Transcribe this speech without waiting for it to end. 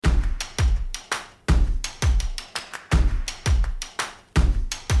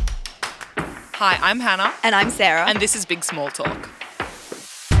Hi, I'm Hannah. And I'm Sarah. And this is Big Small Talk.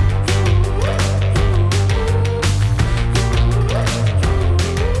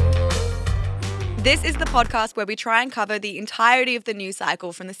 This is the podcast where we try and cover the entirety of the news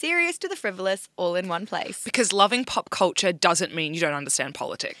cycle from the serious to the frivolous all in one place. Because loving pop culture doesn't mean you don't understand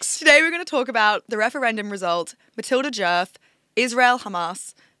politics. Today we're going to talk about the referendum result, Matilda Djerf,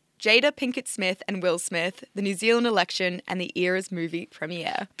 Israel-Hamas, Jada Pinkett Smith and Will Smith, the New Zealand election, and the Eras movie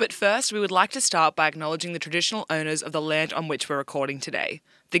premiere. But first, we would like to start by acknowledging the traditional owners of the land on which we're recording today,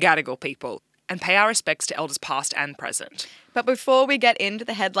 the Gadigal people, and pay our respects to elders past and present. But before we get into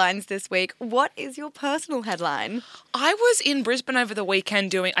the headlines this week, what is your personal headline? I was in Brisbane over the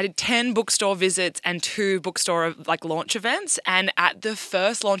weekend I did 10 bookstore visits and 2 bookstore launch events. And at the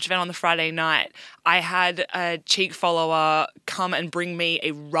first launch event on the Friday night, I had a cheek follower come and bring me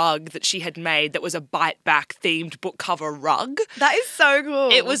a rug that she had made that was a Bite Back themed book cover rug. That is so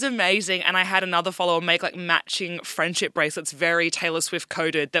cool. It was amazing. And I had another follower make matching friendship bracelets, very Taylor Swift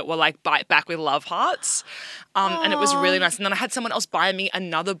coded, that were Bite Back with love hearts. And it was really nice. And then I had someone else buy me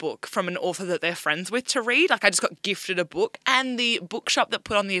another book from an author that they're friends with to read. I just got gifted a book. And the bookshop that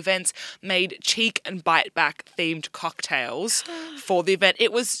put on the events made cheek and Bite Back themed cocktails for the event.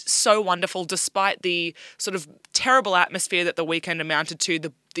 It was so wonderful. Despite the sort of terrible atmosphere that the weekend amounted to,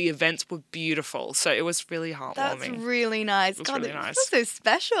 the events were beautiful. So it was really heartwarming. That's really nice. It was God, really that nice. feels so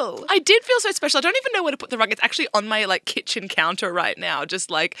special. I did feel so special. I don't even know where to put the rug. It's actually on my kitchen counter right now. Just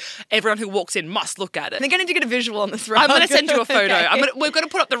everyone who walks in must look at it. They're going to need to get a visual on this rug. I'm going to send you a photo. Okay. We're going to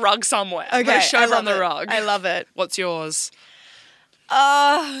put up the rug somewhere. Okay, I'm going to show her on the it. rug. I love it. What's yours?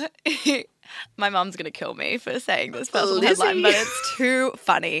 My mom's going to kill me for saying this personal headline, but it's too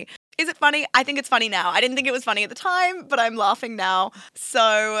funny. Is it funny? I think it's funny now. I didn't think it was funny at the time, but I'm laughing now.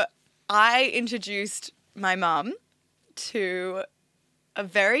 So I introduced my mum to a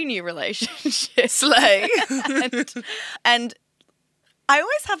very new relationship. Slay. and I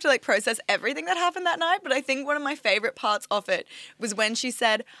always have to process everything that happened that night, but I think one of my favorite parts of it was when she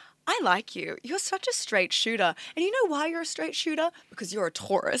said, "I like you. You're such a straight shooter. And you know why you're a straight shooter? Because you're a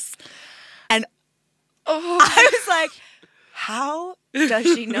Taurus." And I was like, how does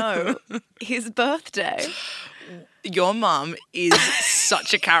she know his birthday? Your mum is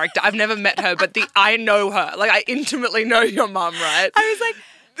such a character. I've never met her, but I know her. I intimately know your mum, right? I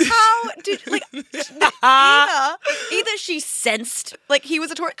was like, how did, either she sensed, he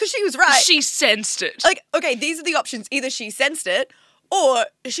was a Taurus, because she was right. She sensed it. Okay, these are the options. Either she sensed it, or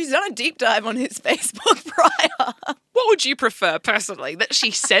she's done a deep dive on his Facebook prior. What would you prefer, personally? That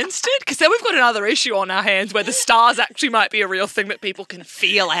she sensed it? Because then we've got another issue on our hands where the stars actually might be a real thing that people can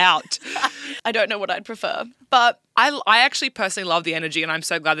feel out. I don't know what I'd prefer, but I actually personally love the energy, and I'm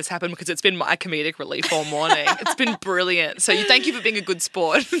so glad this happened because it's been my comedic relief all morning. It's been brilliant. So thank you for being a good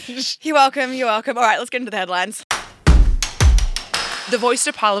sport. You're welcome. All right, let's get into the headlines. The Voice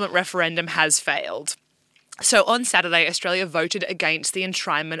to Parliament referendum has failed. So on Saturday, Australia voted against the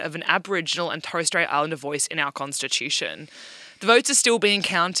enshrinement of an Aboriginal and Torres Strait Islander voice in our constitution. The votes are still being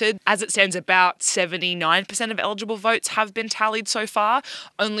counted. As it stands, about 79% of eligible votes have been tallied so far.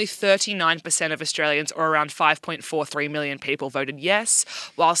 Only 39% of Australians, or around 5.43 million people, voted yes,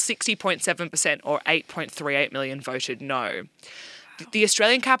 while 60.7%, or 8.38 million, voted no. The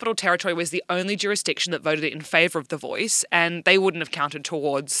Australian Capital Territory was the only jurisdiction that voted in favour of the voice, and they wouldn't have counted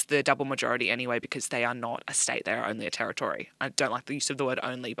towards the double majority anyway because they are not a state, they are only a territory. I don't like the use of the word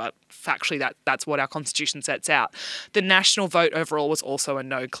only, but factually that's what our constitution sets out. The national vote overall was also a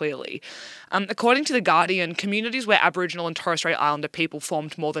no, clearly. According to The Guardian, communities where Aboriginal and Torres Strait Islander people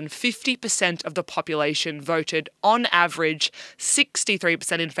formed more than 50% of the population voted, on average,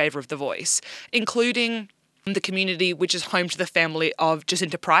 63% in favour of the voice, including the community which is home to the family of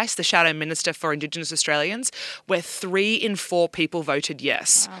Jacinta Price, the Shadow Minister for Indigenous Australians, where 3 in 4 people voted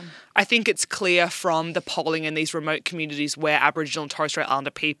yes. Wow. I think it's clear from the polling in these remote communities where Aboriginal and Torres Strait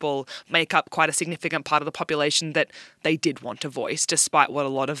Islander people make up quite a significant part of the population that they did want a voice, despite what a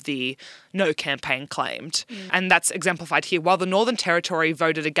lot of the No campaign claimed. And that's exemplified here. While the Northern Territory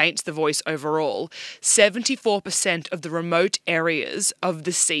voted against the voice overall, 74% of the remote areas of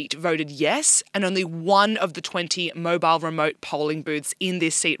the seat voted yes, and only one of the 20 mobile remote polling booths in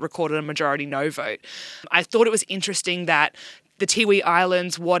this seat recorded a majority no vote. I thought it was interesting that the Tiwi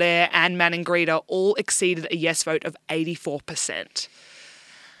Islands, Wadair and Maningrida all exceeded a yes vote of 84%.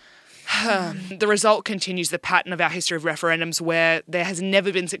 The result continues the pattern of our history of referendums where there has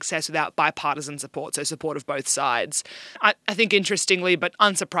never been success without bipartisan support, so support of both sides. I think interestingly, but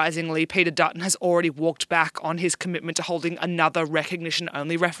unsurprisingly, Peter Dutton has already walked back on his commitment to holding another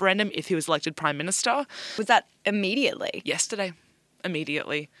recognition-only referendum if he was elected Prime Minister. Was that immediately? Yesterday.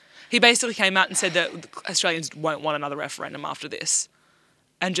 Immediately. He basically came out and said that Australians won't want another referendum after this,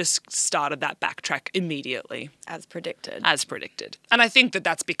 and just started that backtrack immediately. As predicted. And I think that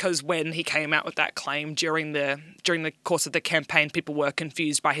that's because when he came out with that claim during the course of the campaign, people were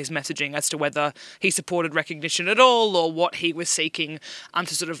confused by his messaging as to whether he supported recognition at all or what he was seeking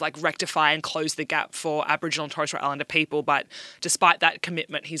to sort of like rectify and close the gap for Aboriginal and Torres Strait Islander people. But despite that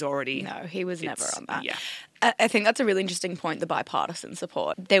commitment, he's already... No, he was never on that. Yeah. I think that's a really interesting point, the bipartisan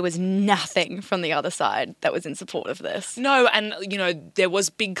support. There was nothing from the other side that was in support of this. No, and, there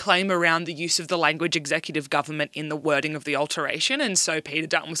was big claim around the use of the language executive government in the wording of the alteration, and so Peter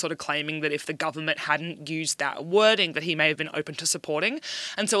Dutton was sort of claiming that if the government hadn't used that wording, that he may have been open to supporting.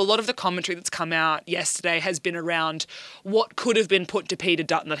 And so a lot of the commentary that's come out yesterday has been around what could have been put to Peter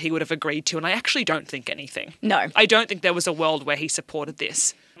Dutton that he would have agreed to, and I actually don't think anything. No. I don't think there was a world where he supported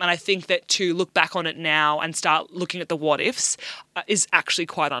this. And I think that to look back on it now and start looking at the what ifs is actually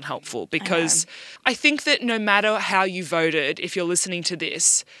quite unhelpful, because I think that no matter how you voted, if you're listening to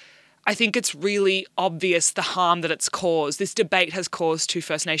this, I think it's really obvious the harm that it's caused. This debate has caused to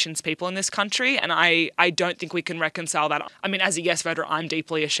First Nations people in this country, and I don't think we can reconcile that. I mean, as a yes voter, I'm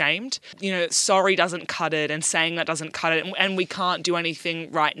deeply ashamed. Sorry doesn't cut it, and saying that doesn't cut it, and we can't do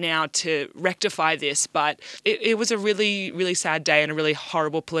anything right now to rectify this, but it was a really, really sad day and a really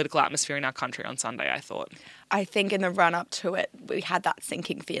horrible political atmosphere in our country on Sunday, I thought. I think in the run-up to it, we had that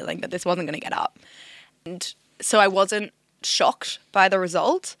sinking feeling that this wasn't going to get up. And so I wasn't shocked by the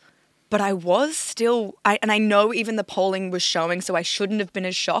result, but I was still, and I know even the polling was showing, so I shouldn't have been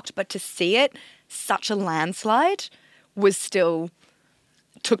as shocked, but to see it, such a landslide, was still,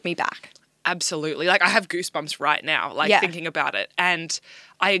 took me back. Absolutely. I have goosebumps right now, thinking about it. And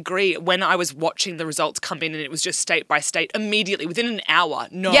I agree. When I was watching the results come in and it was just state by state, immediately, within an hour,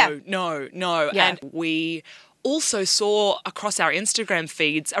 no. Yeah. And we also saw across our Instagram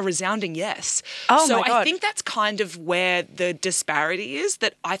feeds a resounding yes. Oh so my God. I think that's kind of where the disparity is,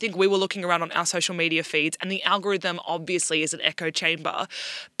 that I think we were looking around on our social media feeds and the algorithm obviously is an echo chamber.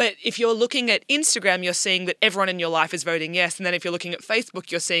 But if you're looking at Instagram, you're seeing that everyone in your life is voting yes. And then if you're looking at Facebook,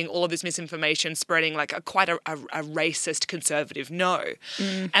 you're seeing all of this misinformation spreading quite a racist conservative no.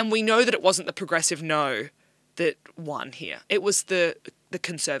 And we know that it wasn't the progressive no that won here. It was the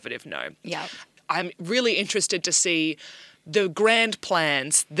conservative no. Yeah. I'm really interested to see the grand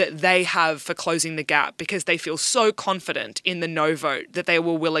plans that they have for closing the gap, because they feel so confident in the no vote that they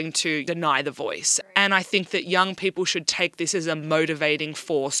were willing to deny the voice. And I think that young people should take this as a motivating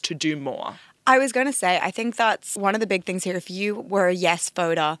force to do more. I was going to say, I think that's one of the big things here. If you were a yes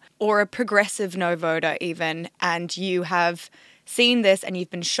voter or a progressive no voter even, and you have seen this and you've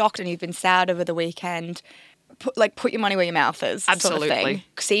been shocked and you've been sad over the weekend, put your money where your mouth is. Absolutely. Sort of thing.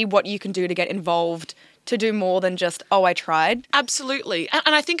 See what you can do to get involved, to do more than just, oh, I tried. Absolutely.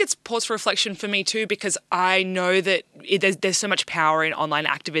 And I think it's pause for reflection for me too, because I know that there's so much power in online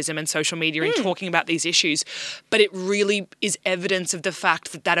activism and social media in talking about these issues, but it really is evidence of the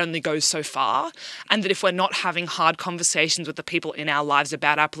fact that only goes so far, and that if we're not having hard conversations with the people in our lives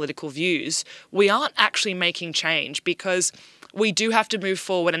about our political views, we aren't actually making change, because we do have to move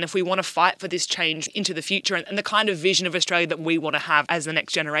forward. And if we want to fight for this change into the future and the kind of vision of Australia that we want to have as the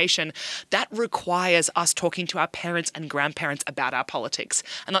next generation, that requires us talking to our parents and grandparents about our politics.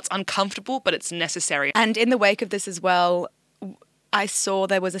 And that's uncomfortable, but it's necessary. And in the wake of this as well, I saw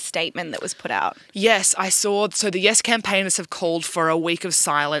there was a statement that was put out. Yes, I saw. So the Yes campaigners have called for a week of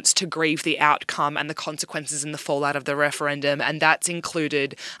silence to grieve the outcome and the consequences and the fallout of the referendum. And that's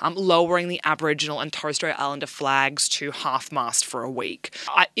included lowering the Aboriginal and Torres Strait Islander flags to half-mast for a week.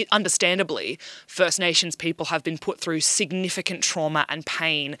 Understandably, First Nations people have been put through significant trauma and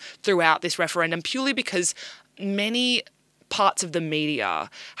pain throughout this referendum, purely because many parts of the media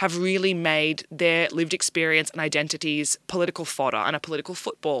have really made their lived experience and identities political fodder and a political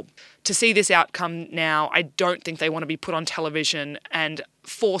football. To see this outcome now, I don't think they want to be put on television and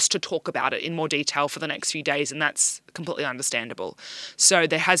forced to talk about it in more detail for the next few days, and that's completely understandable. So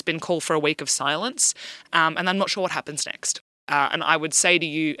there has been call for a week of silence, and I'm not sure what happens next. And I would say to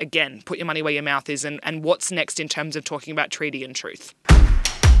you, again, put your money where your mouth is, and what's next in terms of talking about treaty and truth.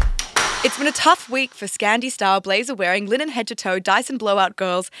 It's been a tough week for Scandi-style blazer-wearing, linen head-to-toe Dyson blowout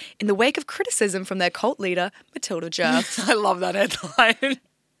girls in the wake of criticism from their cult leader, Matilda Djerf. I love that headline.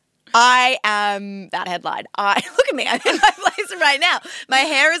 I am that headline. Look at me. I'm in my blazer right now. My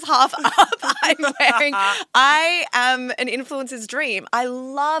hair is half up. I am an influencer's dream. I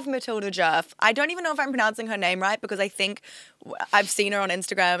love Matilda Djerf. I don't even know if I'm pronouncing her name right, because I think I've seen her on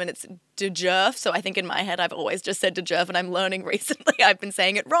Instagram and it's Djerf. So I think in my head, I've always just said Djerf, and I'm learning recently I've been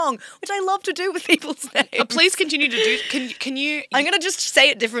saying it wrong, which I love to do with people's names. Please continue to do. Can you? I'm going to just say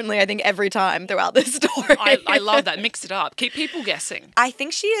it differently, I think, every time throughout this story. I love that. Mix it up. Keep people guessing. I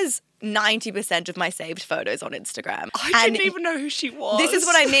think she is 90% of my saved photos on Instagram. I didn't even know who she was. This is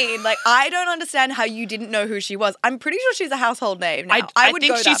what I mean. Like, I don't understand how you didn't know who she was. I'm pretty sure she's a household name now. I would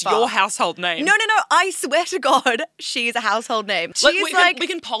think go she's that far. your household name. No. I swear to God, she's a household name. We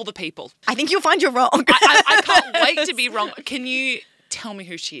can poll the people. I think you'll find you're wrong. I can't wait to be wrong. Can you tell me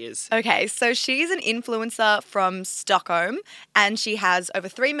who she is? Okay, so she's an influencer from Stockholm, and she has over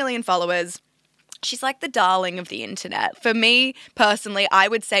 3 million followers. She's like the darling of the internet. For me, personally, I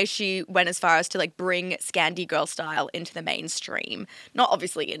would say she went as far as to like bring Scandi girl style into the mainstream. Not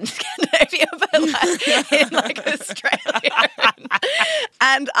obviously in Scandinavia, but like in like Australia.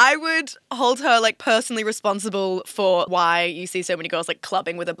 And I would hold her like personally responsible for why you see so many girls like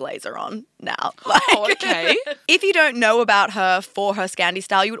clubbing with a blazer on now. Like, Okay. If you don't know about her for her Scandi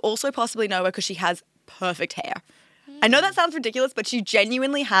style, you would also possibly know her because she has perfect hair. I know that sounds ridiculous, but she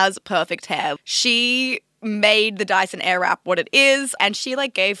genuinely has perfect hair. She made the Dyson Airwrap what it is, and she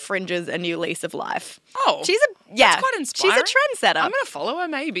like gave fringes a new lease of life. Oh, that's quite inspiring. She's a trendsetter. I'm going to follow her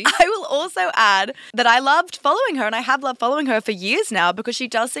maybe. I will also add that I loved following her, and I have loved following her for years now because she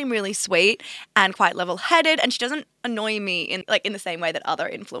does seem really sweet and quite level-headed, and she doesn't annoy me in the same way that other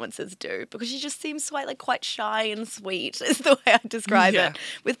influencers do, because she just seems quite shy and sweet is the way I describe it,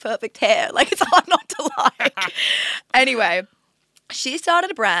 with perfect hair. Like, it's hard not to like. Anyway, she started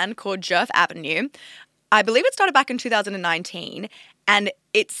a brand called Djerf Avenue. I believe it started back in 2019, and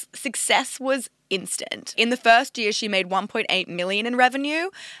its success was instant. In the first year, she made 1.8 million in revenue.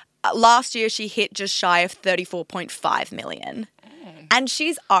 Last year, she hit just shy of 34.5 million. And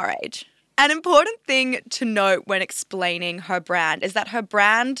she's our age. An important thing to note when explaining her brand is that her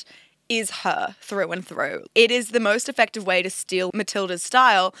brand is her through and through. It is the most effective way to steal Matilda's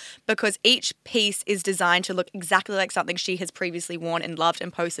style because each piece is designed to look exactly like something she has previously worn and loved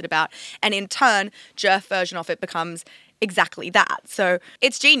and posted about. And in turn, Djerf's version of it becomes exactly that. So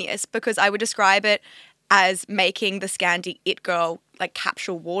it's genius because I would describe it as making the Scandi It Girl like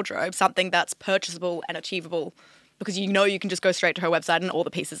capsule wardrobe, something that's purchasable and achievable because you know you can just go straight to her website and all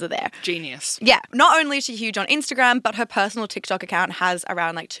the pieces are there. Genius. Yeah. Not only is she huge on Instagram, but her personal TikTok account has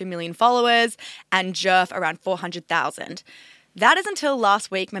around like 2 million followers and Djerf around 400,000. That is until last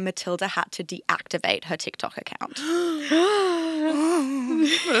week when Matilda had to deactivate her TikTok account.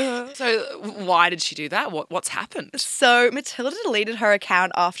 So why did she do that? What's happened? So Matilda deleted her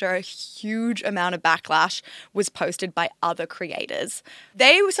account after a huge amount of backlash was posted by other creators.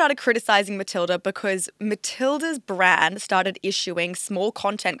 They started criticizing Matilda because Matilda's brand started issuing small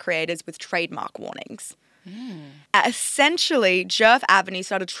content creators with trademark warnings. Essentially, Djerf Avenue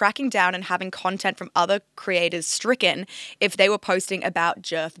started tracking down and having content from other creators stricken if they were posting about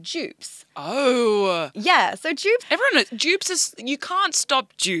Djerf dupes. Oh. Yeah, so dupes... Everyone knows, dupes is... You can't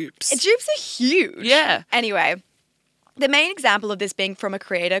stop dupes. Dupes are huge. Yeah. Anyway, the main example of this being from a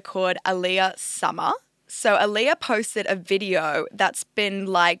creator called Aaliyah Summer. So Aaliyah posted a video that's been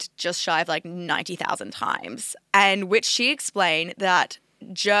liked just shy of like 90,000 times, and which she explained that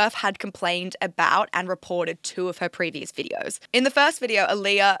Djerf had complained about and reported 2 of her previous videos. In the first video,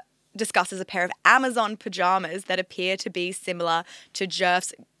 Aaliyah discusses a pair of Amazon pajamas that appear to be similar to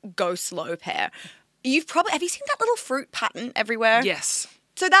Djerf's Go Slow pair. Have you seen that little fruit pattern everywhere? Yes.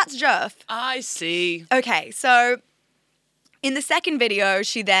 So that's Djerf. I see. Okay, so in the second video,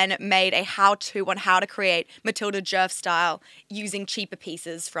 she then made a how-to on how to create Matilda Djerf style using cheaper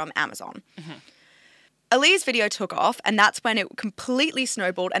pieces from Amazon. Mm-hmm. Aaliyah's video took off, and that's when it completely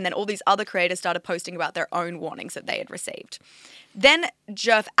snowballed, and then all these other creators started posting about their own warnings that they had received. Then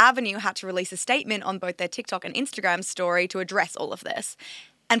Djerf Avenue had to release a statement on both their TikTok and Instagram story to address all of this.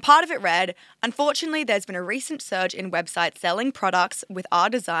 And part of it read, "Unfortunately, there's been a recent surge in websites selling products with our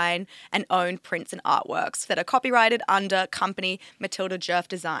design and owned prints and artworks that are copyrighted under company Matilda Djerf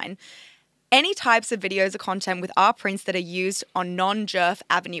Design. Any types of videos or content with our prints that are used on non-Djerf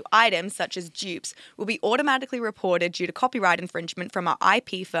Avenue items, such as dupes, will be automatically reported due to copyright infringement from our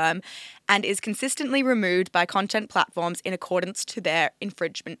IP firm and is consistently removed by content platforms in accordance to their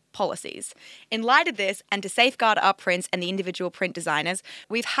infringement policies. In light of this, and to safeguard our prints and the individual print designers,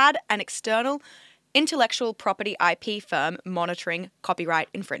 we've had an external intellectual property IP firm monitoring copyright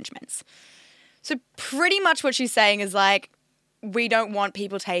infringements." So pretty much what she's saying is like, we don't want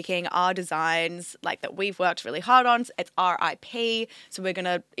people taking our designs like that we've worked really hard on. It's our IP, so we're going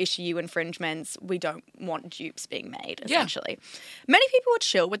to issue you infringements. We don't want dupes being made, essentially. Yeah. Many people were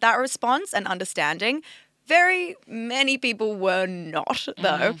chill with that response and understanding. Very many people were not,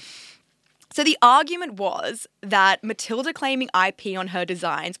 though. So the argument was that Matilda claiming IP on her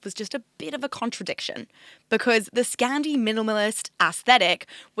designs was just a bit of a contradiction because the Scandi minimalist aesthetic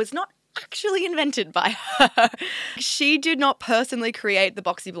was not actually invented by her. She did not personally create the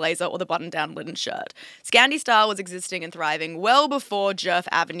boxy blazer or the button-down linen shirt. Scandi style was existing and thriving well before Djerf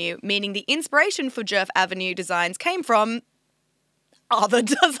Avenue, meaning the inspiration for Djerf Avenue designs came from other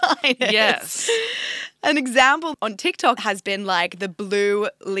designers. Yes. An example on TikTok has been like the blue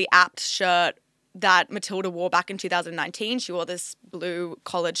Lee-apt shirt that Matilda wore back in 2019. She wore this blue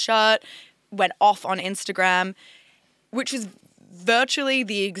collared shirt, went off on Instagram, which is virtually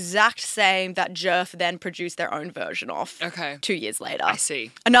the exact same that Djerf then produced their own version of 2 years later. I see.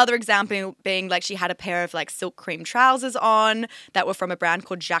 Another example being like she had a pair of like silk cream trousers on that were from a brand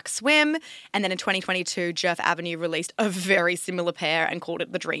called Jack Swim. And then in 2022, Djerf Avenue released a very similar pair and called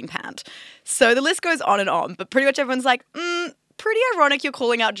it the Dream Pant. So the list goes on and on, but pretty much everyone's like, pretty ironic you're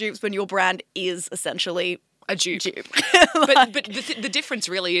calling out dupes when your brand is essentially a dupe. Like, but the difference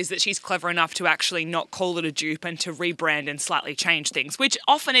really is that she's clever enough to actually not call it a dupe and to rebrand and slightly change things, which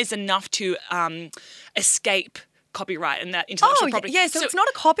often is enough to escape copyright and that intellectual property. Yeah, so it's not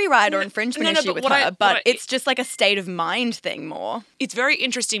a copyright or infringement issue with her, but it's just like a state of mind thing more. It's very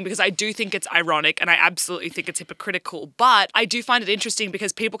interesting because I do think it's ironic and I absolutely think it's hypocritical, but I do find it interesting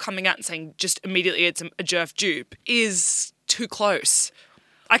because people coming out and saying just immediately it's a Djerf dupe is too close.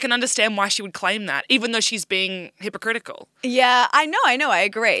 I can understand why she would claim that, even though she's being hypocritical. Yeah, I know, I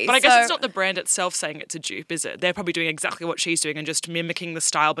agree. But I guess it's not the brand itself saying it's a dupe, is it? They're probably doing exactly what she's doing and just mimicking the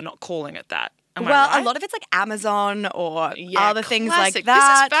style but not calling it that. Am I right? A lot of it's like Amazon or other things like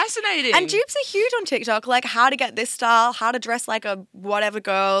that. This is fascinating. And dupes are huge on TikTok, like how to get this style, how to dress like a whatever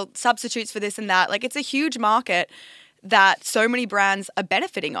girl, substitutes for this and that. Like it's a huge market that so many brands are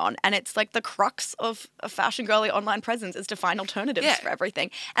benefiting on. And it's like the crux of a fashion girly online presence is to find alternatives for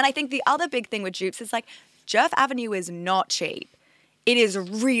everything. And I think the other big thing with dupes is like Djerf Avenue is not cheap. It is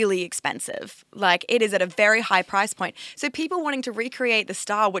really expensive. Like it is at a very high price point. So people wanting to recreate the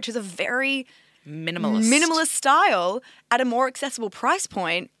style, which is a very minimalist style at a more accessible price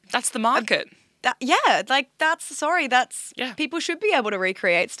point. That's the market. People should be able to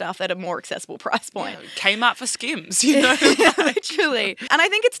recreate stuff at a more accessible price point. Yeah, Kmart for Skims, you know? Literally. And I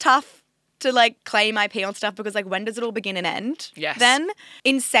think it's tough to like claim IP on stuff because like when does it all begin and end? Yes. Then,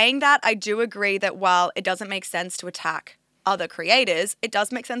 in saying that, I do agree that while it doesn't make sense to attack other creators, it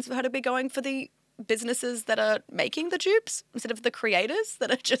does make sense for her to be going for the businesses that are making the dupes instead of the creators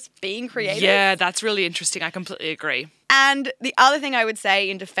that are just being creative. Yeah, that's really interesting. I completely agree. And the other thing I would say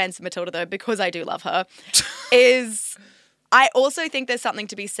in defense of Matilda, though, because I do love her, is I also think there's something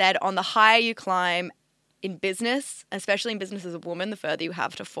to be said on the higher you climb in business, especially in business as a woman, the further you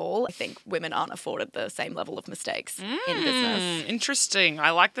have to fall. I think women aren't afforded the same level of mistakes in business. Interesting.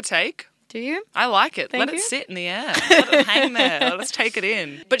 I like the take. Do you? I like it. Thank Let you. it sit in the air. Let it hang there. Let us take it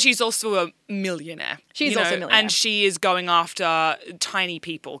in. But she's also a millionaire. She's also a millionaire. And she is going after tiny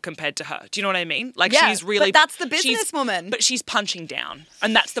people compared to her. Do you know what I mean? Like she's but really... that's the businesswoman. But she's punching down.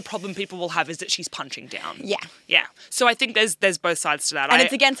 And that's the problem people will have is that she's punching down. Yeah. Yeah. So I think there's both sides to that. And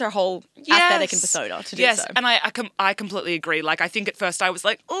it's against her whole aesthetic and persona to do so. Yes, and I completely agree. Like I think at first I was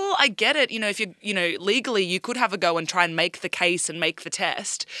like, oh, I get it. You know, if legally you could have a go and try and make the case and make the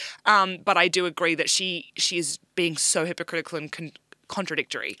test. But I do agree that she is being so hypocritical and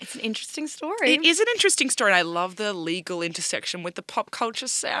contradictory. It's an interesting story. It is an interesting story, and I love the legal intersection with the pop culture,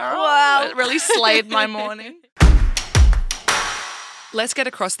 Sarah. Wow. It really slayed my morning. Let's get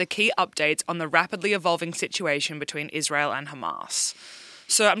across the key updates on the rapidly evolving situation between Israel and Hamas.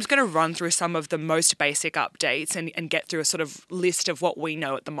 So I'm just going to run through some of the most basic updates and get through a sort of list of what we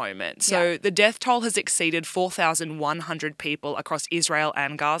know at the moment. So the death toll has exceeded 4,100 people across Israel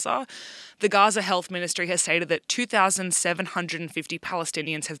and Gaza. The Gaza Health Ministry has stated that 2,750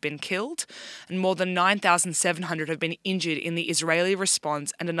 Palestinians have been killed and more than 9,700 have been injured in the Israeli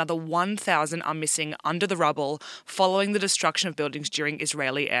response, and another 1,000 are missing under the rubble following the destruction of buildings during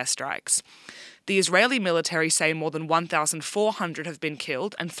Israeli airstrikes. The Israeli military say more than 1,400 have been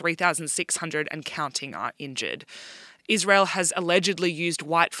killed and 3,600 and counting are injured. Israel has allegedly used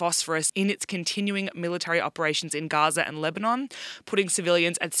white phosphorus in its continuing military operations in Gaza and Lebanon, putting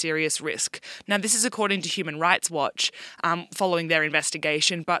civilians at serious risk. Now, this is according to Human Rights Watch, following their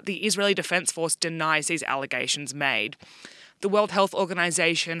investigation, but the Israeli Defense Force denies these allegations made. The World Health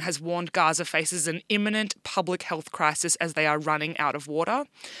Organization has warned Gaza faces an imminent public health crisis as they are running out of water.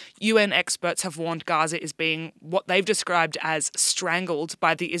 UN experts have warned Gaza is being what they've described as strangled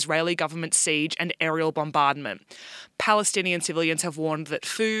by the Israeli government siege and aerial bombardment. Palestinian civilians have warned that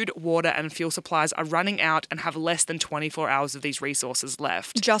food, water and fuel supplies are running out and have less than 24 hours of these resources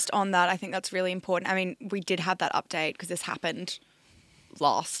left. Just on that, I think that's really important. I mean, we did have that update because this happened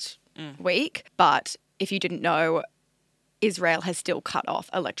last week. But if you didn't know, Israel has still cut off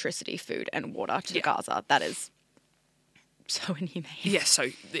electricity, food and water to Gaza. That is so inhumane. Yes, so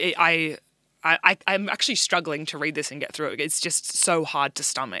I'm actually struggling to read this and get through it. It's just so hard to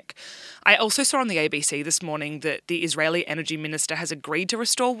stomach. I also saw on the ABC this morning that the Israeli energy minister has agreed to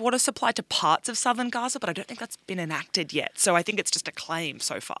restore water supply to parts of southern Gaza, but I don't think that's been enacted yet. So I think it's just a claim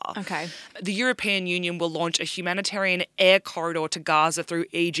so far. Okay. The European Union will launch a humanitarian air corridor to Gaza through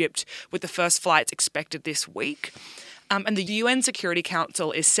Egypt, with the first flights expected this week. And the UN Security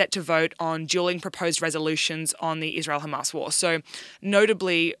Council is set to vote on dueling proposed resolutions on the Israel-Hamas war. So,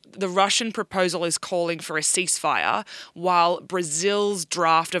 notably, the Russian proposal is calling for a ceasefire, while Brazil's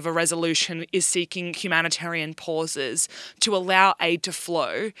draft of a resolution is seeking humanitarian pauses to allow aid to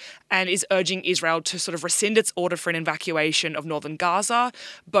flow and is urging Israel to sort of rescind its order for an evacuation of northern Gaza.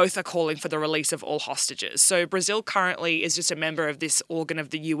 Both are calling for the release of all hostages. So, Brazil currently is just a member of this organ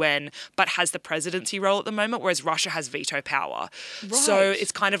of the UN, but has the presidency role at the moment, whereas Russia has veto power. Right. So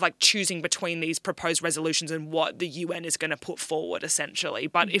it's kind of like choosing between these proposed resolutions and what the UN is going to put forward, essentially.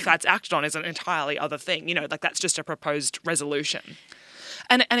 But if that's acted on is an entirely other thing, like that's just a proposed resolution.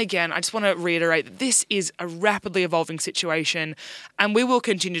 And again, I just want to reiterate that this is a rapidly evolving situation, and we will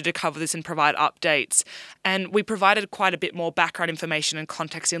continue to cover this and provide updates. And we provided quite a bit more background information and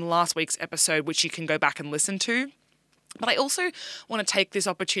context in last week's episode, which you can go back and listen to. But I also want to take this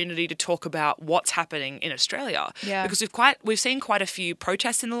opportunity to talk about what's happening in Australia. Yeah. Because we've seen quite a few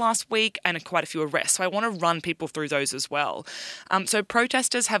protests in the last week and quite a few arrests. So I want to run people through those as well. So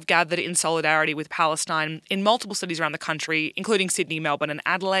protesters have gathered in solidarity with Palestine in multiple cities around the country, including Sydney, Melbourne and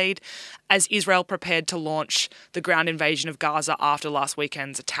Adelaide, as Israel prepared to launch the ground invasion of Gaza after last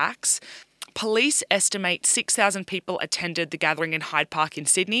weekend's attacks. Police estimate 6,000 people attended the gathering in Hyde Park in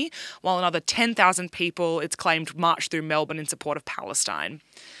Sydney, while another 10,000 people, it's claimed, marched through Melbourne in support of Palestine.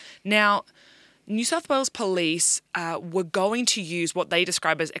 Now, New South Wales Police were going to use what they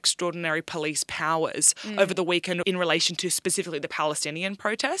describe as extraordinary police powers over the weekend in relation to specifically the Palestinian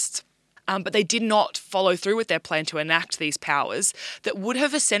protests. But they did not follow through with their plan to enact these powers that would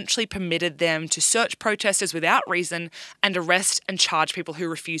have essentially permitted them to search protesters without reason and arrest and charge people who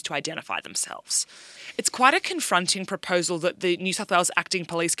refuse to identify themselves. It's quite a confronting proposal that the New South Wales Acting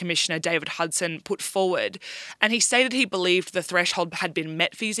Police Commissioner David Hudson put forward, and he stated he believed the threshold had been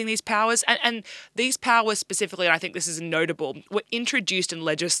met for using these powers, and these powers specifically, and I think this is notable, were introduced and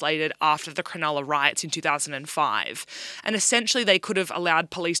legislated after the Cronulla riots in 2005, and essentially they could have allowed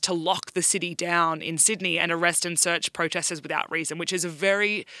police to lock the city down in Sydney and arrest and search protesters without reason, which is a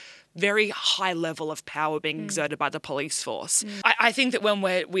very high level of power being exerted by the police force. I think that when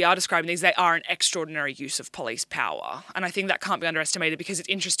we are describing these, they are an extraordinary use of police power. And I think that can't be underestimated because it's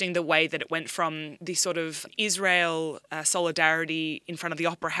interesting the way that it went from the sort of Israel solidarity in front of the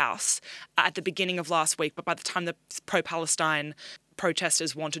Opera House at the beginning of last week, but by the time the pro-Palestine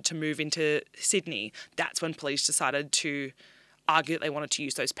protesters wanted to move into Sydney, that's when police decided to argue that they wanted to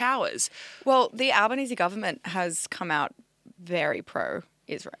use those powers. Well, the Albanese government has come out very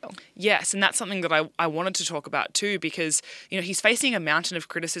pro-Israel. Yes, and that's something that I wanted to talk about too, because he's facing a mountain of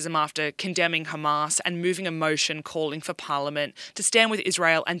criticism after condemning Hamas and moving a motion calling for Parliament to stand with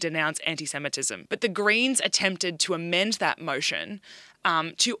Israel and denounce anti-Semitism. But the Greens attempted to amend that motion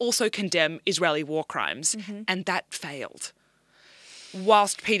to also condemn Israeli war crimes, and that failed.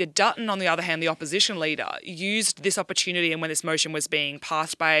 Whilst Peter Dutton, on the other hand, the opposition leader, used this opportunity and when this motion was being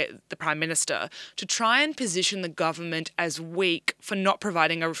passed by the Prime Minister to try and position the government as weak for not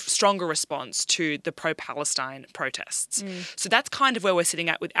providing a stronger response to the pro-Palestine protests. So that's kind of where we're sitting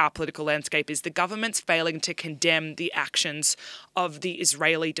at with our political landscape, is the government's failing to condemn the actions of the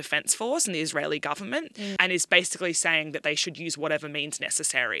Israeli Defence Force and the Israeli government and is basically saying that they should use whatever means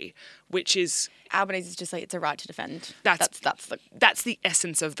necessary, which is... Albanese is just like, it's a right to defend. That's the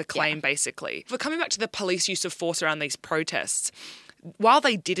essence of the claim, basically. But coming back to the police use of force around these protests, while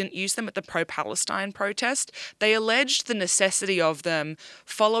they didn't use them at the pro-Palestine protest, they alleged the necessity of them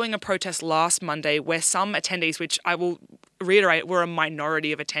following a protest last Monday where some attendees, which I will reiterate were a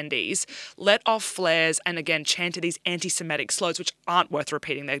minority of attendees, let off flares and again chanted these anti-Semitic slurs, which aren't worth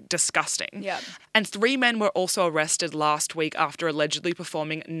repeating. They're disgusting. Yeah. And 3 men were also arrested last week after allegedly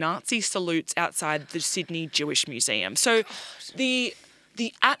performing Nazi salutes outside the Sydney Jewish Museum. So the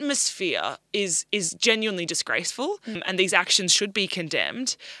atmosphere is genuinely disgraceful, and these actions should be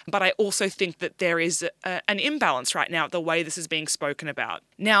condemned. But I also think that there is an imbalance right now at the way this is being spoken about.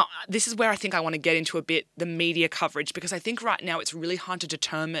 Now, this is where I think I want to get into a bit the media coverage, because I think right now it's really hard to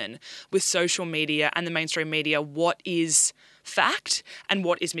determine with social media and the mainstream media what is fact and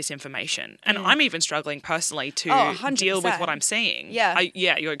what is misinformation. And I'm even struggling personally to deal with what I'm seeing. Yeah.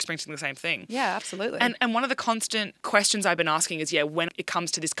 You're experiencing the same thing. Yeah, absolutely. And one of the constant questions I've been asking is, when it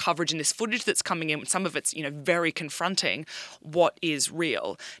comes to this coverage and this footage that's coming in, some of it's, very confronting, what is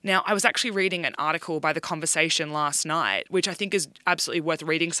real? Now, I was actually reading an article by The Conversation last night, which I think is absolutely worth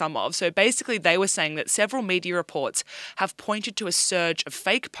reading some of. So basically they were saying that several media reports have pointed to a surge of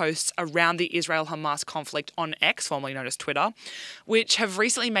fake posts around the Israel-Hamas conflict on X, formerly known as Twitter, which have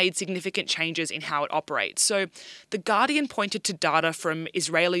recently made significant changes in how it operates. So The Guardian pointed to data from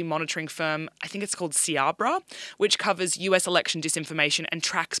Israeli monitoring firm, I think it's called Siabra, which covers US election disinformation and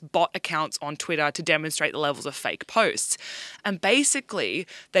tracks bot accounts on Twitter to demonstrate the levels of fake posts. And basically,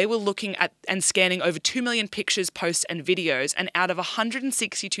 they were looking at and scanning over 2 million pictures, posts, and videos, and out of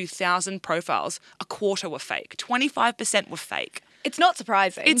 162,000 profiles, a quarter were fake. 25% were fake. It's not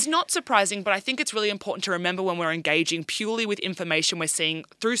surprising. It's not surprising, but I think it's really important to remember when we're engaging purely with information we're seeing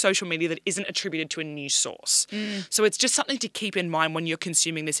through social media that isn't attributed to a news source. So it's just something to keep in mind when you're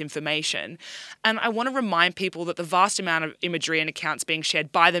consuming this information. And I want to remind people that the vast amount of imagery and accounts being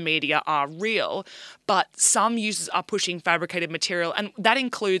shared by the media are real, but some users are pushing fabricated material. And that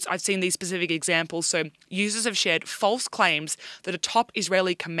includes, I've seen these specific examples, so users have shared false claims that a top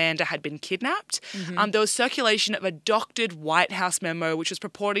Israeli commander had been kidnapped. There was circulation of a doctored White House memo which was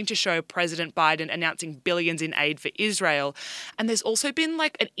purporting to show President Biden announcing billions in aid for Israel. And there's also been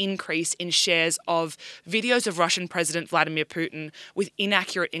an increase in shares of videos of Russian President Vladimir Putin with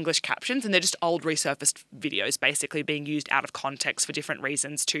inaccurate English captions, and they're just old resurfaced videos basically being used out of context for different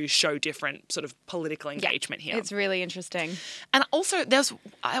reasons to show different sort of political engagement here. It's really interesting. And also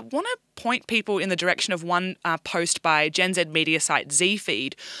I want to point people in the direction of one post by Gen Z media site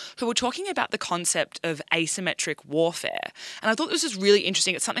Zfeed, who were talking about the concept of asymmetric warfare. And I thought this was really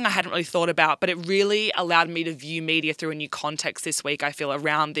interesting. It's something I hadn't really thought about, but it really allowed me to view media through a new context this week, I feel,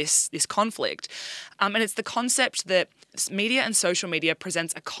 around this conflict. And it's the concept that media and social media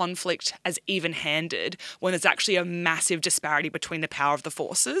presents a conflict as even-handed when there's actually a massive disparity between the power of the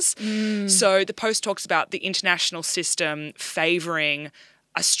forces. So the post talks about the international system favouring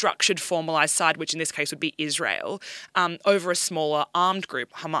a structured, formalised side, which in this case would be Israel, over a smaller armed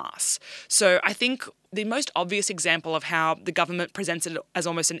group, Hamas. So I think the most obvious example of how the government presents it as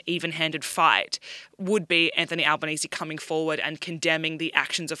almost an even-handed fight would be Anthony Albanese coming forward and condemning the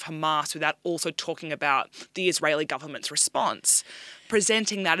actions of Hamas without also talking about the Israeli government's response,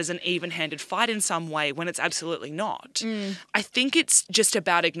 presenting that as an even-handed fight in some way when it's absolutely not. I think it's just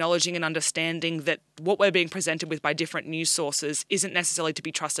about acknowledging and understanding that what we're being presented with by different news sources isn't necessarily to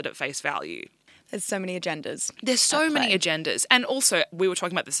be trusted at face value. There's so many agendas. There's so many agendas. And also, we were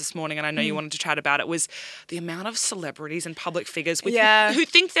talking about this morning, and I know you wanted to chat about it, was the amount of celebrities and public figures who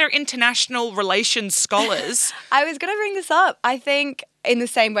think they're international relations scholars. I was going to bring this up. I think in the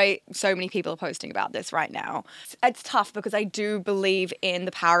same way so many people are posting about this right now. It's tough because I do believe in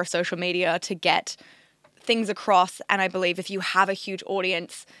the power of social media to get things across. And I believe if you have a huge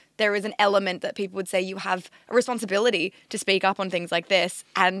audience, there is an element that people would say you have a responsibility to speak up on things like this.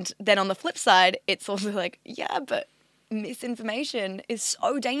 And then on the flip side, it's also but misinformation is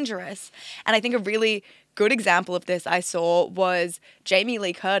so dangerous. And I think a really good example of this I saw was Jamie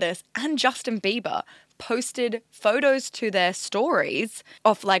Lee Curtis and Justin Bieber posted photos to their stories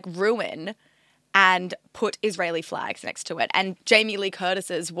of ruin and put Israeli flags next to it. And Jamie Lee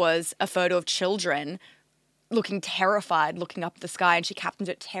Curtis's was a photo of children looking terrified, looking up at the sky, and she captioned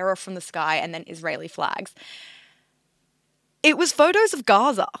it "Terror from the Sky" and then Israeli flags. It was photos of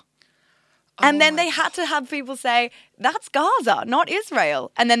Gaza. And then they had to have people say, that's Gaza, not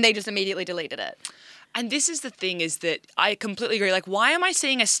Israel. And then they just immediately deleted it. And this is the thing, is that I completely agree. Why am I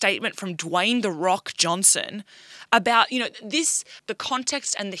seeing a statement from Dwayne "The Rock" Johnson about, the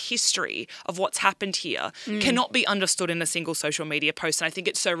context and the history of what's happened here cannot be understood in a single social media post. And I think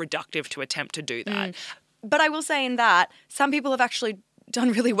it's so reductive to attempt to do that. But I will say in that, some people have actually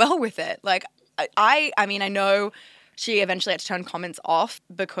done really well with it. I know she eventually had to turn comments off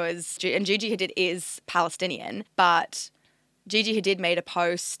because, and Gigi Hadid is Palestinian, but Gigi Hadid made a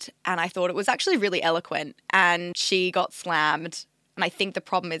post and I thought it was actually really eloquent and she got slammed. And I think the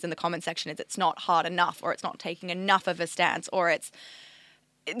problem is in the comment section is it's not hard enough or it's not taking enough of a stance or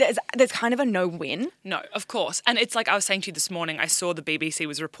there's kind of a no-win. No, of course. And it's like I was saying to you this morning, I saw the BBC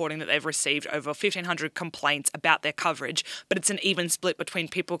was reporting that they've received over 1,500 complaints about their coverage, but it's an even split between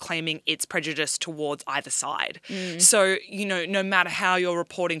people claiming it's prejudice towards either side. So, no matter how you're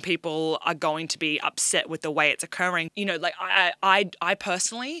reporting, people are going to be upset with the way it's occurring. Like I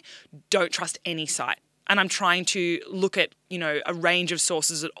personally don't trust any site. And I'm trying to look at, a range of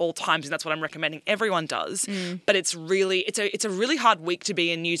sources at all times, and that's what I'm recommending everyone does. But it's a really hard week to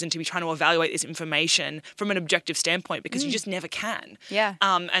be in news and to be trying to evaluate this information from an objective standpoint because you just never can. Yeah.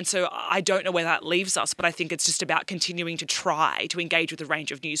 And so I don't know where that leaves us, but I think it's just about continuing to try to engage with a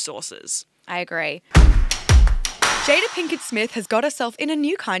range of news sources. I agree. Jada Pinkett Smith has got herself in a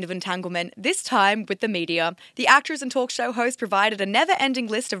new kind of entanglement, this time with the media. The actress and talk show host provided a never-ending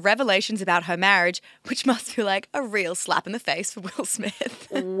list of revelations about her marriage, which must feel like a real slap in the face for Will Smith.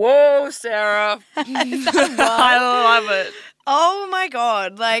 Whoa, Sarah. I love it. Oh my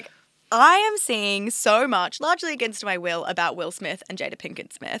God. I am seeing so much, largely against my will, about Will Smith and Jada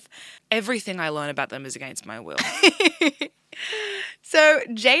Pinkett Smith. Everything I learn about them is against my will. So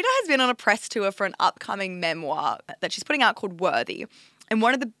Jada has been on a press tour for an upcoming memoir that she's putting out called Worthy. And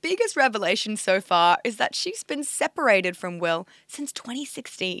one of the biggest revelations so far is that she's been separated from Will since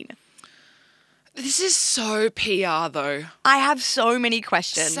 2016. This is so PR, though. I have so many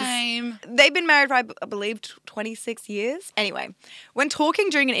questions. Same. They've been married for, I believe, 26 years. Anyway, when talking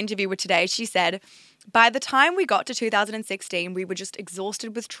during an interview with Today, she said, by the time we got to 2016, we were just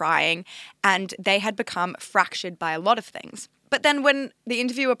exhausted with trying, and they had become fractured by a lot of things. But then when the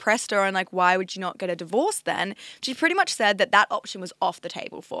interviewer pressed her on, why would you not get a divorce then? She pretty much said that option was off the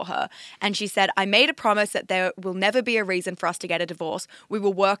table for her. And she said, I made a promise that there will never be a reason for us to get a divorce. We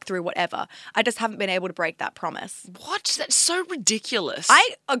will work through whatever. I just haven't been able to break that promise. What? That's so ridiculous.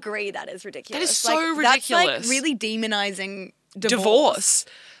 I agree that is ridiculous. That is so ridiculous. That's really demonizing divorce.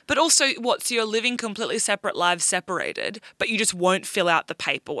 But also, so you're living completely separate lives separated, but you just won't fill out the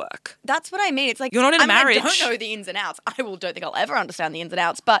paperwork. That's what I mean. It's like, you're not in a marriage. I don't know the ins and outs. I don't think I'll ever understand the ins and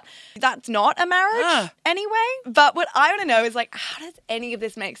outs, but that's not a marriage anyway. But what I want to know is how does any of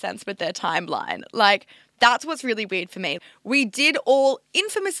this make sense with their timeline? That's what's really weird for me. We did all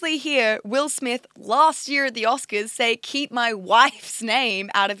infamously hear Will Smith last year at the Oscars say, keep my wife's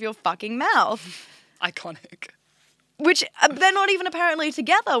name out of your fucking mouth. Iconic. Which they're not even apparently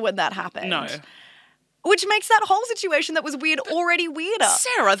together when that happened. No. Which makes that whole situation that was weird already weirder.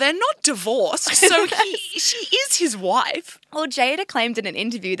 Sarah, they're not divorced, so she is his wife. Well, Jada claimed in an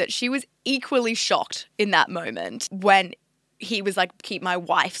interview that she was equally shocked in that moment when he was like, keep my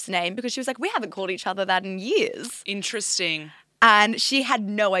wife's name, because she was like, we haven't called each other that in years. Interesting. And she had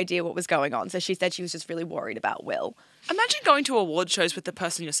no idea what was going on, so she said she was just really worried about Will. Imagine going to award shows with the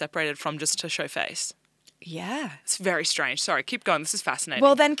person you're separated from just to show face. Yeah. It's very strange. Sorry, keep going. This is fascinating.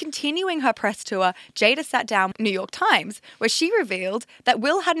 Well, then continuing her press tour, Jada sat down with New York Times, where she revealed that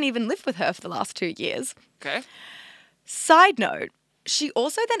Will hadn't even lived with her for the last 2 years. Okay. Side note, she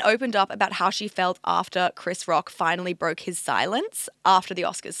also then opened up about how she felt after Chris Rock finally broke his silence after the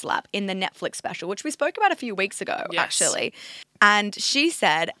Oscars slap in the Netflix special, which we spoke about a few weeks ago, actually. And she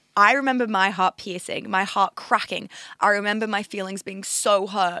said, I remember my heart piercing, my heart cracking. I remember my feelings being so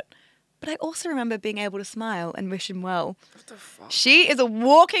hurt. But I also remember being able to smile and wish him well. What the fuck? She is a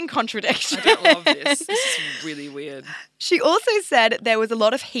walking contradiction. I don't love this. This is really weird. She also said there was a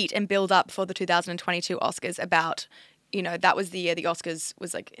lot of heat and build up for the 2022 Oscars about, that was the year the Oscars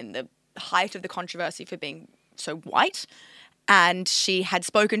was in the height of the controversy for being so white. And she had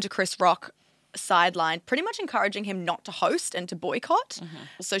spoken to Chris Rock sideline, pretty much encouraging him not to host and to boycott. Mm-hmm.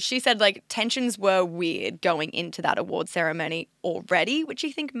 So she said tensions were weird going into that award ceremony already, which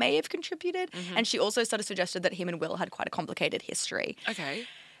she think may have contributed. Mm-hmm. And she also sort of suggested that him and Will had quite a complicated history. Okay.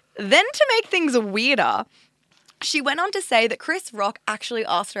 Then to make things weirder, she went on to say that Chris Rock actually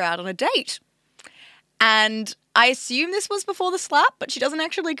asked her out on a date. And I assume this was before the slap, but she doesn't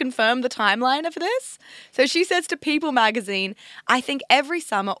actually confirm the timeline of this. So she says to People magazine, I think every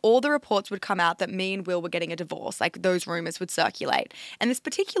summer all the reports would come out that me and Will were getting a divorce, those rumors would circulate. And this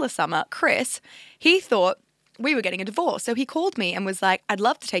particular summer, Chris, he thought we were getting a divorce. So he called me and was like, I'd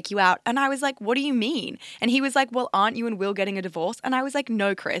love to take you out. And I was like, what do you mean? And he was like, well, aren't you and Will getting a divorce? And I was like,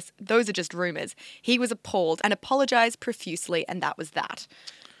 no, Chris, those are just rumors. He was appalled and apologized profusely, and that was that.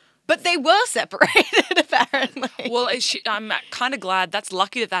 But they were separated, apparently. Well, I'm kind of glad. That's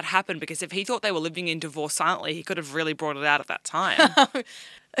lucky that happened, because if he thought they were living in divorce silently, he could have really brought it out at that time.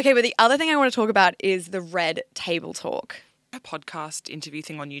 Okay, but the other thing I want to talk about is the Red Table Talk. A podcast interview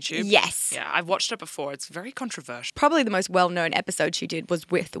thing on YouTube? Yes. Yeah, I've watched it before. It's very controversial. Probably the most well-known episode she did was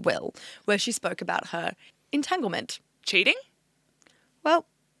with Will, where she spoke about her entanglement. Cheating? Well,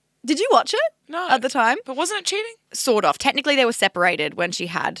 did you watch it? No. At the time? But wasn't it cheating? Sort of. Technically, they were separated when she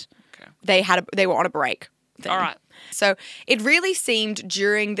had. Okay. They were on a break. Thing. All right. So it really seemed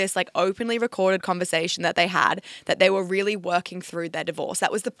during this like openly recorded conversation that they had that they were really working through their divorce.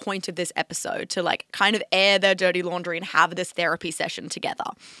 That was the point of this episode, to like kind of air their dirty laundry and have this therapy session together.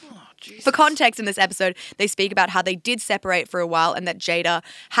 Oh, Jesus. For context, in this episode, they speak about how they did separate for a while and that Jada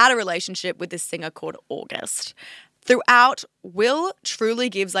had a relationship with this singer called August. Throughout, Will truly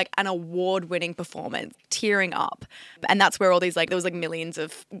gives like an award-winning performance, tearing up. And that's where all these there was millions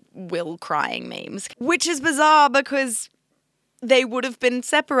of Will crying memes, which is bizarre because they would have been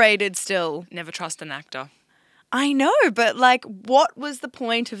separated still. Never trust an actor. I know, but what was the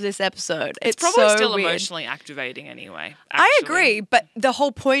point of this episode? It's probably so still weird. emotionally activating anyway. I actually. agree, but the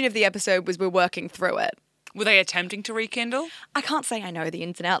whole point of the episode was we're working through it. Were they attempting to rekindle? I can't say I know the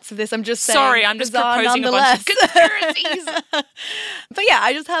ins and outs of this. I'm just saying. Sorry, I'm just bizarre proposing a bunch of conspiracies. But yeah,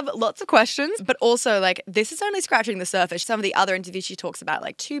 I just have lots of questions. But also, this is only scratching the surface. Some of the other interviews she talks about,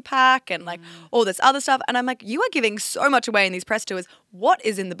 Tupac and all this other stuff. And I'm like, you are giving so much away in these press tours. What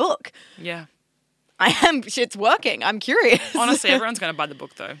is in the book? Yeah. It's working. I'm curious. Honestly, everyone's going to buy the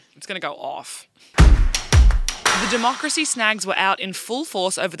book, though. It's going to go off. The democracy snags were out in full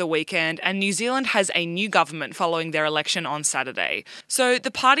force over the weekend, and New Zealand has a new government following their election on Saturday. So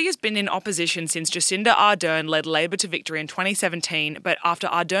the party has been in opposition since Jacinda Ardern led Labor to victory in 2017, but after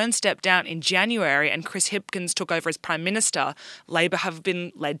Ardern stepped down in January and Chris Hipkins took over as Prime Minister, Labor have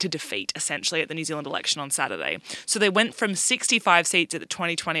been led to defeat, essentially, at the New Zealand election on Saturday. So they went from 65 seats at the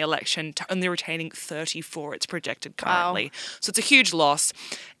 2020 election to only retaining 34 it's projected currently. Wow. So it's a huge loss.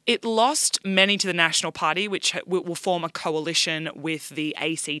 It lost many to the National Party, which will form a coalition with the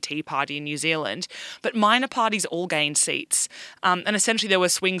ACT Party in New Zealand. But minor parties all gained seats. And essentially there were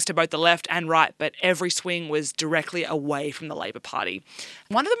swings to both the left and right, but every swing was directly away from the Labor Party.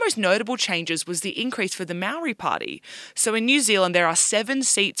 One of the most notable changes was the increase for the Maori Party. So in New Zealand, there are 7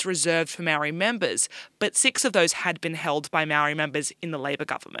 seats reserved for Maori members, but 6 of those had been held by Maori members in the Labor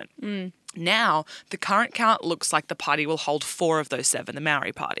government. Now, the current count looks like the party will hold 4 of those 7, the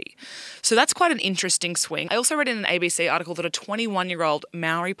Maori Party. So that's quite an interesting swing. I also read in an ABC article that a 21-year-old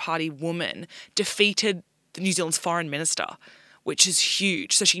Maori Party woman defeated New Zealand's foreign minister, which is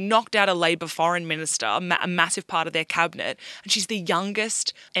huge. So she knocked out a Labor foreign minister, a massive part of their cabinet, and she's the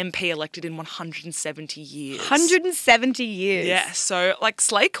youngest MP elected in 170 years. 170 years? Yeah, so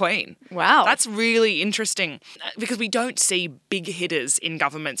slay queen. Wow. That's really interesting because we don't see big hitters in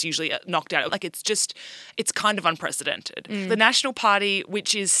governments usually knocked out. It's kind of unprecedented. The National Party,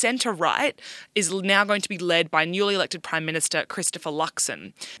 which is centre-right, is now going to be led by newly elected Prime Minister Christopher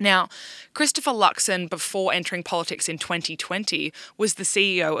Luxon. Now, Christopher Luxon, before entering politics in 2020, was the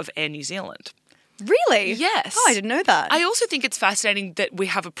CEO of Air New Zealand. Really? Yes. Oh, I didn't know that. I also think it's fascinating that we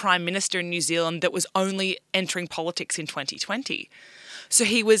have a Prime Minister in New Zealand that was only entering politics in 2020. So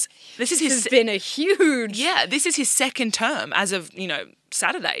this has been a huge... Yeah, this is his second term as of,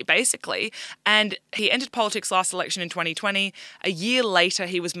 Saturday, basically. And he entered politics last election in 2020. A year later,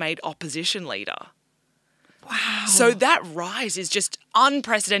 he was made opposition leader. Wow. So that rise is just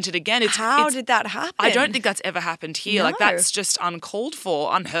unprecedented again. How did that happen? I don't think that's ever happened here. No. That's just uncalled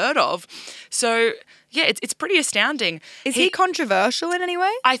for, unheard of. So, yeah, it's pretty astounding. Is he controversial in any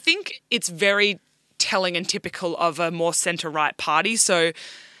way? I think it's very telling and typical of a more centre-right party. So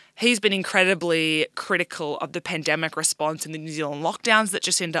he's been incredibly critical of the pandemic response in the New Zealand lockdowns that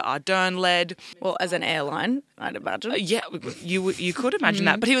Jacinda Ardern led. Well, as an airline, I'd imagine. Yeah, you could imagine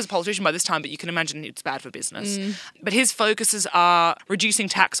that. But he was a politician by this time, but you can imagine it's bad for business. But his focuses are reducing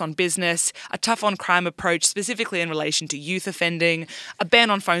tax on business, a tough on crime approach, specifically in relation to youth offending, a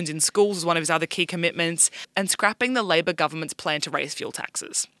ban on phones in schools is one of his other key commitments, and scrapping the Labor government's plan to raise fuel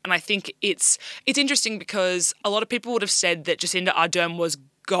taxes. And I think it's interesting because a lot of people would have said that Jacinda Ardern was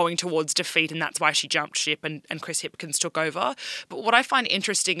going towards defeat and that's why she jumped ship and Chris Hipkins took over. But what I find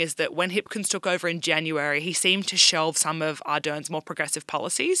interesting is that when Hipkins took over in January, he seemed to shelve some of Ardern's more progressive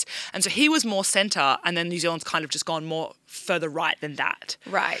policies. And so he was more centre and then New Zealand's kind of just gone more further right than that.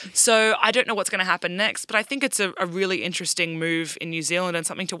 Right. So I don't know what's going to happen next, but I think it's a really interesting move in New Zealand and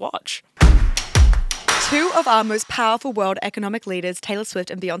something to watch. Two of our most powerful world economic leaders, Taylor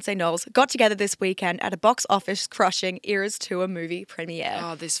Swift and Beyonce Knowles, got together this weekend at a box office crushing Eras Tour movie premiere.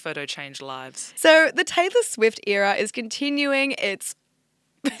 Oh, this photo changed lives. So the Taylor Swift era is continuing its...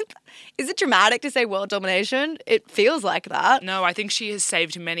 Is it dramatic to say world domination? It feels like that. No, I think she has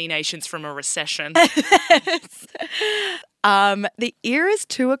saved many nations from a recession. The Eras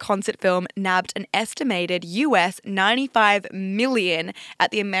Tour concert film nabbed an estimated US $95 million at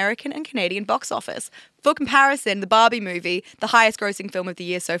the American and Canadian box office. For comparison, the Barbie movie, the highest grossing film of the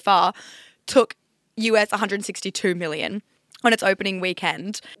year so far, took US $162 million on its opening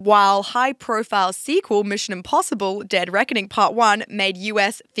weekend, while high-profile sequel Mission Impossible: Dead Reckoning Part 1 made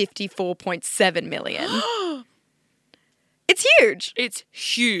US $54.7 million. It's huge. It's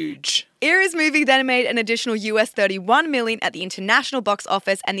huge. Eras movie then made an additional US $31 million at the international box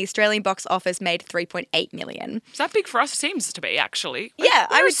office, and the Australian box office made $3.8 million. Is that big for us? It seems to be, actually. Yeah,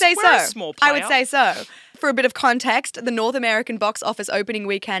 I would say so. We're a small player. I would say so. For a bit of context, the North American box office opening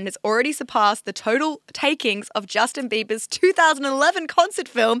weekend has already surpassed the total takings of Justin Bieber's 2011 concert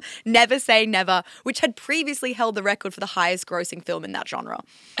film, Never Say Never, which had previously held the record for the highest grossing film in that genre.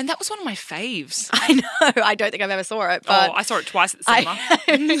 And that was one of my faves. I know. I don't think I've ever saw it. But I saw it twice at the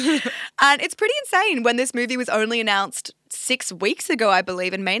cinema. And it's pretty insane when this movie was only announced 6 weeks ago, I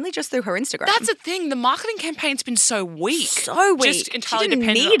believe, and mainly just through her Instagram. That's the thing. The marketing campaign's been so weak. So weak. Just entirely she didn't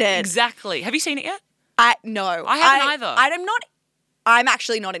dependent need on, it. Exactly. Have you seen it yet? No. I haven't either. I'm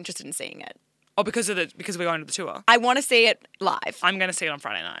actually not interested in seeing it. Oh, because we're going to the tour. I want to see it live. I'm going to see it on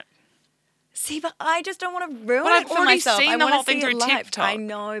Friday night. See, but I just don't want to ruin But it I've for already myself. seen I the wanna whole thing see it through live. TikTok. I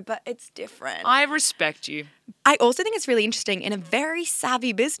know, but it's different. I respect you. I also think it's really interesting. In a very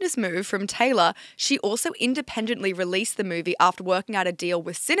savvy business move from Taylor, she also independently released the movie after working out a deal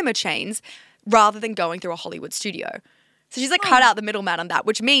with cinema chains rather than going through a Hollywood studio. So she's cut out the middleman on that,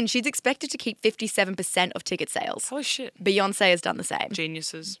 which means she's expected to keep 57% of ticket sales. Holy shit. Beyonce has done the same.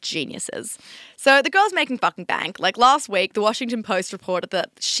 Geniuses. So the girl's making fucking bank. Like last week, the Washington Post reported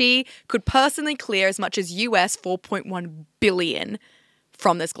that she could personally clear as much as US $4.1 billion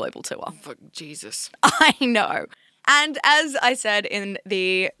from this global tour. Fuck, Jesus. I know. And as I said in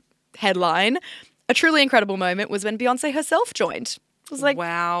the headline, a truly incredible moment was when Beyonce herself joined. It was like,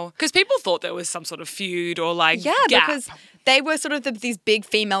 wow. Because people thought there was some sort of feud or gap. Because they were sort of these big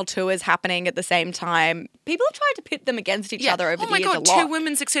female tours happening at the same time. People have tried to pit them against each other over the years a lot. Oh my God, two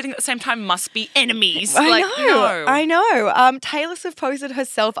women succeeding at the same time must be enemies. I know. Taylor Swift posted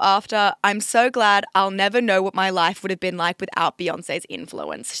herself after, "I'm so glad I'll never know what my life would have been like without Beyonce's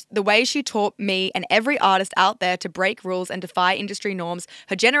influence. The way she taught me and every artist out there to break rules and defy industry norms,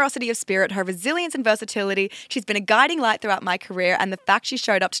 her generosity of spirit, her resilience and versatility, she's been a guiding light throughout my career, and the fact she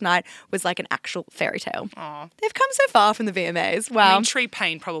showed up tonight was like an actual fairy tale." Aww. They've come so far from the VMAs. Wow. I mean, Tree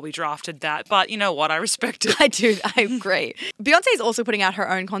Payne probably drafted that, but you know what? I respect it. I do. I agree. Beyonce is also putting out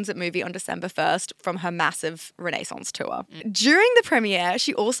her own concert movie on December 1st from her massive Renaissance tour. During the premiere,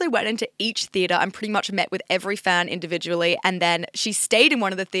 she also went into each theatre and pretty much met with every fan individually, and then she stayed in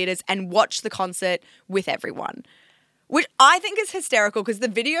one of the theatres and watched the concert with everyone. Which I think is hysterical because the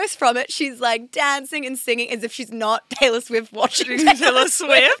videos from it, she's like dancing and singing as if she's not Taylor Swift watching Taylor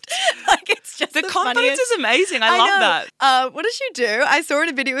Swift. Like it's just the confidence funniest. is amazing. I love that. What does she do? I saw in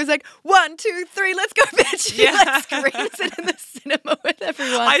a video, it was like, 1, 2, 3, let's go, bitch. She like screams it in the cinema with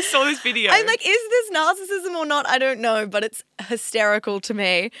everyone. I saw this video. I'm like, is this narcissism or not? I don't know, but it's hysterical to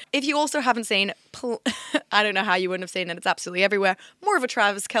me. If you also haven't seen, I don't know how you wouldn't have seen it. It's absolutely everywhere. More of a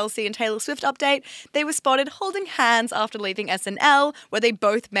Travis Kelce and Taylor Swift update. They were spotted holding hands after leaving SNL, where they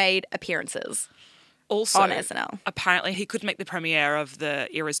both made appearances. Also, on SNL. Apparently, he couldn't make the premiere of the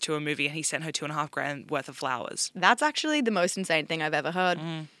Eras Tour movie and he sent her $2,500 worth of flowers. That's actually the most insane thing I've ever heard.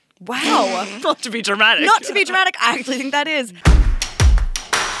 Wow. Not to be dramatic. Not to be dramatic. I actually think that is.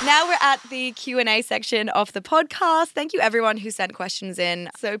 Now we're at the Q&A section of the podcast. Thank you everyone who sent questions in.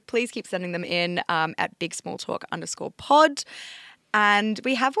 So please keep sending them in at bigsmalltalk_pod. And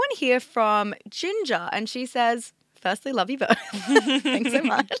we have one here from Ginger, and she says, firstly, love you both. Thanks so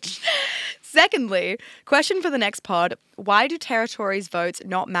much. Secondly, question for the next pod. Why do territories' votes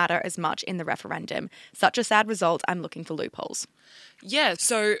not matter as much in the referendum? Such a sad result. I'm looking for loopholes. Yeah,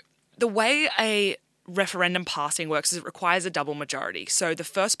 so the way a referendum passing works is it requires a double majority. So the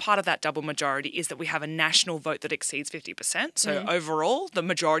first part of that double majority is that we have a national vote that exceeds 50%. So overall, the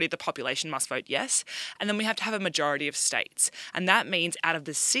majority of the population must vote yes. And then we have to have a majority of states. And that means out of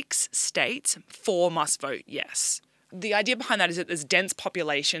the 6 states, 4 must vote yes. The idea behind that is that there's dense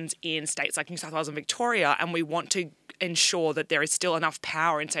populations in states like New South Wales and Victoria, and we want to ensure that there is still enough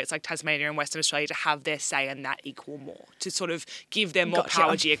power in states like Tasmania and Western Australia to have their say and that equal more, to sort of give them more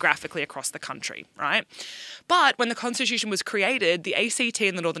power geographically across the country, right? But when the Constitution was created, the ACT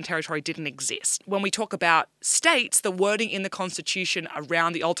and the Northern Territory didn't exist. When we talk about states, the wording in the Constitution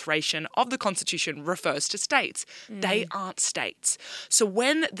around the alteration of the Constitution refers to states. They aren't states. So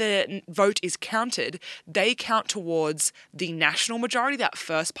when the vote is counted, they count towards the national majority, that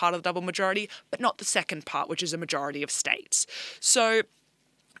first part of the double majority, but not the second part, which is a majority of states. So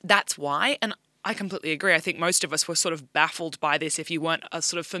that's why, and I completely agree. I think most of us were sort of baffled by this if you weren't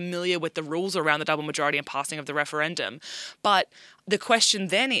sort of familiar with the rules around the double majority and passing of the referendum. But the question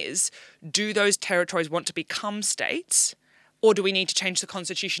then is, do those territories want to become states, or do we need to change the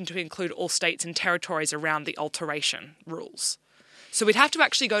Constitution to include all states and territories around the alteration rules? So we'd have to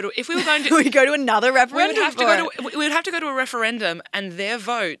actually go to, if we were going to... We'd go to another referendum. We would have to go to a referendum, and their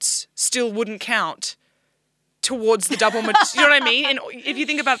votes still wouldn't count towards the double majority. You know what I mean? And if you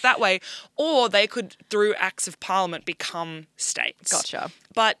think about it that way, or they could, through acts of parliament, become states. Gotcha.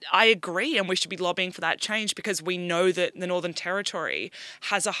 But I agree, and we should be lobbying for that change, because we know that the Northern Territory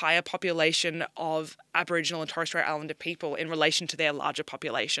has a higher population of Aboriginal and Torres Strait Islander people in relation to their larger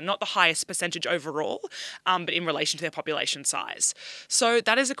population. Not the highest percentage overall, but in relation to their population size. So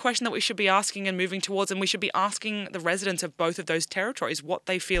that is a question that we should be asking and moving towards, and we should be asking the residents of both of those territories what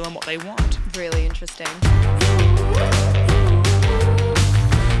they feel and what they want. Really interesting.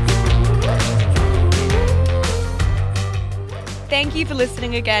 Thank you for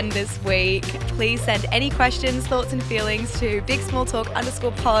listening again this week. Please send any questions, thoughts and feelings to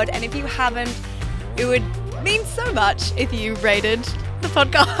bigsmalltalk_pod. And if you haven't, it would mean so much if you rated the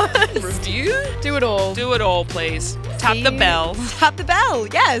podcast. Review? Do it all. Do it all, please. Tap the bell. Tap the bell,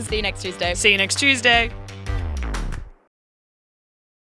 yes. See you next Tuesday. See you next Tuesday.